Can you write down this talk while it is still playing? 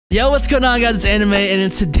Yo, what's going on, guys? It's Anime, and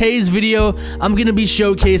in today's video, I'm gonna be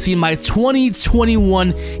showcasing my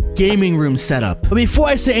 2021 gaming room setup. But before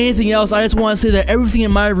I say anything else, I just want to say that everything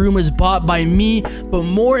in my room is bought by me, but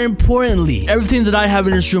more importantly, everything that I have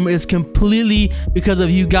in this room is completely because of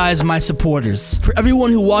you guys, my supporters. For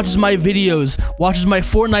everyone who watches my videos, watches my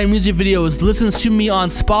Fortnite music videos, listens to me on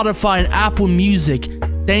Spotify and Apple Music,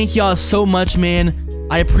 thank y'all so much, man.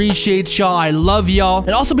 I appreciate y'all. I love y'all. And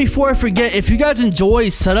also, before I forget, if you guys enjoy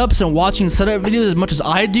setups and watching setup videos as much as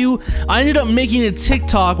I do, I ended up making a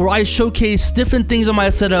TikTok where I showcase different things on my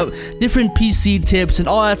setup, different PC tips and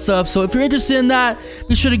all that stuff. So if you're interested in that,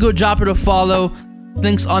 be sure to go drop it a follow.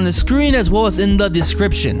 Links on the screen as well as in the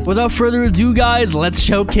description. Without further ado, guys, let's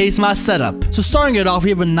showcase my setup. So starting it off, we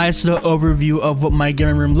have a nice little overview of what my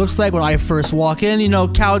gaming room looks like when I first walk in. You know,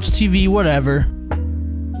 couch, TV, whatever.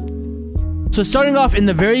 So starting off in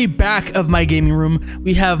the very back of my gaming room,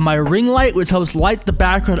 we have my ring light, which helps light the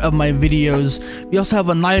background of my videos. We also have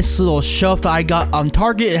a nice little shelf that I got on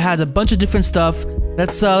Target. It has a bunch of different stuff.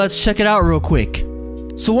 Let's check it out real quick.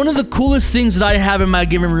 So one of the coolest things that I have in my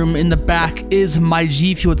gaming room in the back is my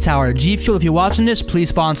G Fuel tower. G Fuel, if you're watching this, please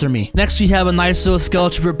sponsor me. Next, we have a nice little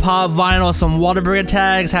skeleton for pop vinyl, some Whataburger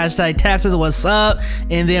tags, hashtag taxes, what's up?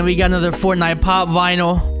 And then we got another Fortnite pop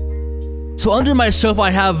vinyl. So under my shelf, I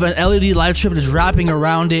have an LED light strip that's wrapping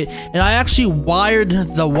around it, and I actually wired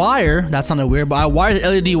the wire, that sounded weird, but I wired the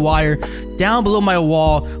LED wire down below my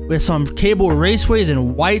wall with some cable raceways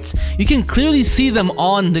and whites. You can clearly see them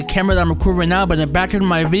on the camera that I'm recording right now, but in the back of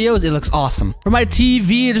my videos, it looks awesome. For my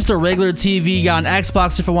TV, just a regular TV, got an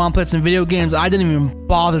Xbox if I want to play some video games. I didn't even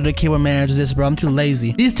bother to cable manage this, bro. I'm too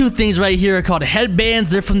lazy. These two things right here are called headbands.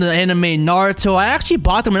 They're from the anime Naruto. I actually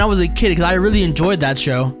bought them when I was a kid because I really enjoyed that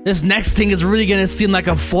show. This next thing is really gonna seem like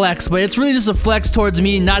a flex, but it's really just a flex towards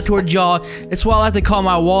me, not towards y'all. It's what I like to call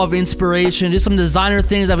my wall of inspiration. Just some designer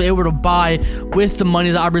things I've been able to buy with the money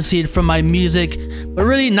that I received from my music, but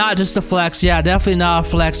really not just a flex. Yeah, definitely not a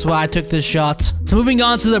flex why I took this shot. So moving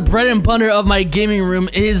on to the bread and butter of my gaming room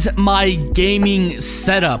is my gaming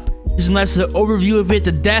setup. Here's a nice little overview of it.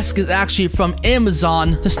 The desk is actually from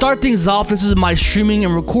Amazon. To start things off, this is my streaming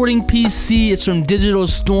and recording PC. It's from Digital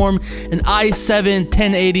Storm, an i7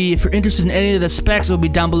 1080. If you're interested in any of the specs, it will be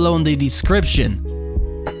down below in the description.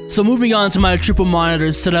 So moving on to my triple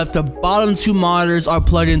monitors setup, the bottom two monitors are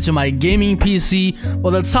plugged into my gaming PC,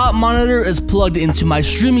 while the top monitor is plugged into my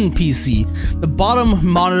streaming PC. The bottom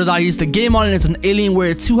monitor that I use to game on is an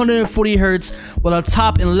Alienware 240Hz, while the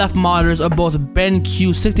top and left monitors are both BenQ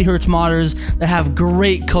 60Hz monitors that have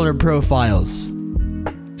great color profiles.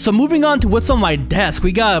 So moving on to what's on my desk,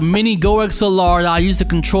 we got a mini Go XLR that I use to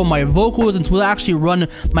control my vocals and to actually run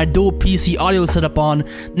my dual PC audio setup on.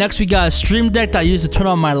 Next, we got a Stream Deck that I use to turn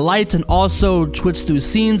on my lights and also switch through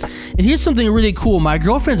scenes. And here's something really cool. My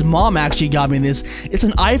girlfriend's mom actually got me this. It's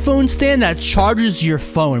an iPhone stand that charges your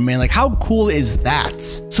phone, man. Like, how cool is that?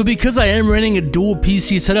 So because I am running a dual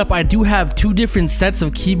PC setup, I do have two different sets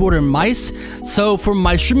of keyboard and mice. So for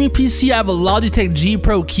my streaming PC, I have a Logitech G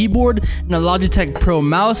Pro keyboard and a Logitech Pro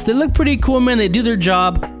mouse. They look pretty cool, man. They do their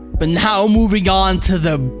job. But now moving on to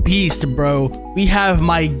the beast, bro. We have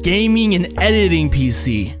my gaming and editing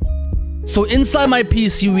PC. So inside my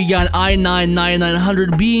PC, we got an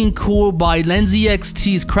i9-9900 being cooled by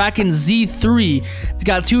LensEXT's Kraken Z3. It's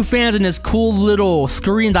got two fans and this cool little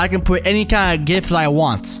screen that I can put any kind of GIF that I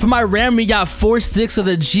want. For my RAM, we got 4 sticks of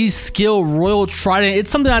the G-Skill Royal Trident.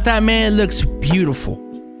 It's something like that, man. It looks beautiful.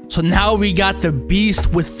 So now we got the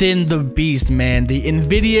beast within the beast, man. The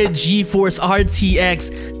NVIDIA GeForce RTX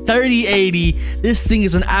 3080. This thing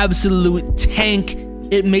is an absolute tank.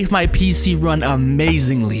 It makes my PC run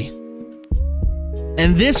amazingly.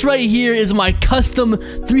 And this right here is my custom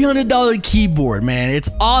 $300 keyboard, man. It's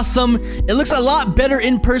awesome. It looks a lot better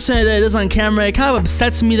in person than it is on camera. It kind of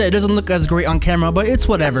upsets me that it doesn't look as great on camera, but it's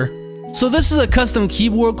whatever. So this is a custom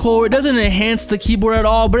keyboard core. It doesn't enhance the keyboard at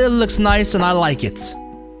all, but it looks nice and I like it.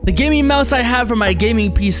 The gaming mouse I have for my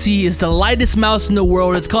gaming PC is the lightest mouse in the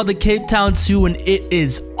world. It's called the Cape Town 2 and it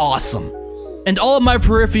is awesome. And all of my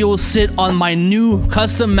peripherals sit on my new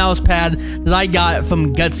custom mouse pad that I got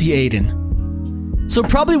from Gutsy Aiden. So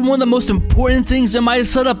probably one of the most important things in my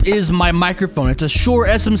setup is my microphone. It's a Shure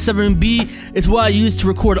SM7B. It's what I use to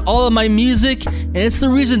record all of my music, and it's the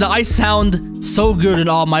reason that I sound so good in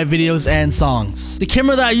all my videos and songs. The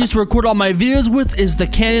camera that I use to record all my videos with is the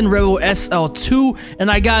Canon Rebel SL2, and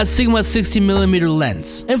I got a Sigma 60mm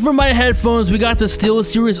lens. And for my headphones, we got the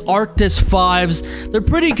SteelSeries Arctis 5s. They're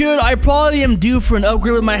pretty good. I probably am due for an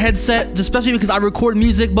upgrade with my headset, especially because I record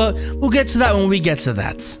music, but we'll get to that when we get to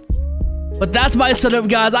that. But that's my setup,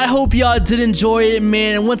 guys. I hope y'all did enjoy it,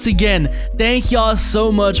 man. And once again, thank y'all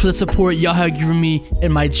so much for the support y'all have given me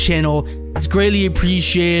and my channel. It's greatly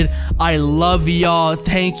appreciated. I love y'all.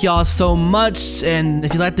 Thank y'all so much. And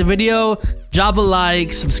if you liked the video, drop a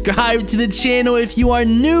like, subscribe to the channel if you are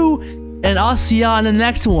new, and I'll see y'all in the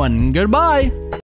next one. Goodbye.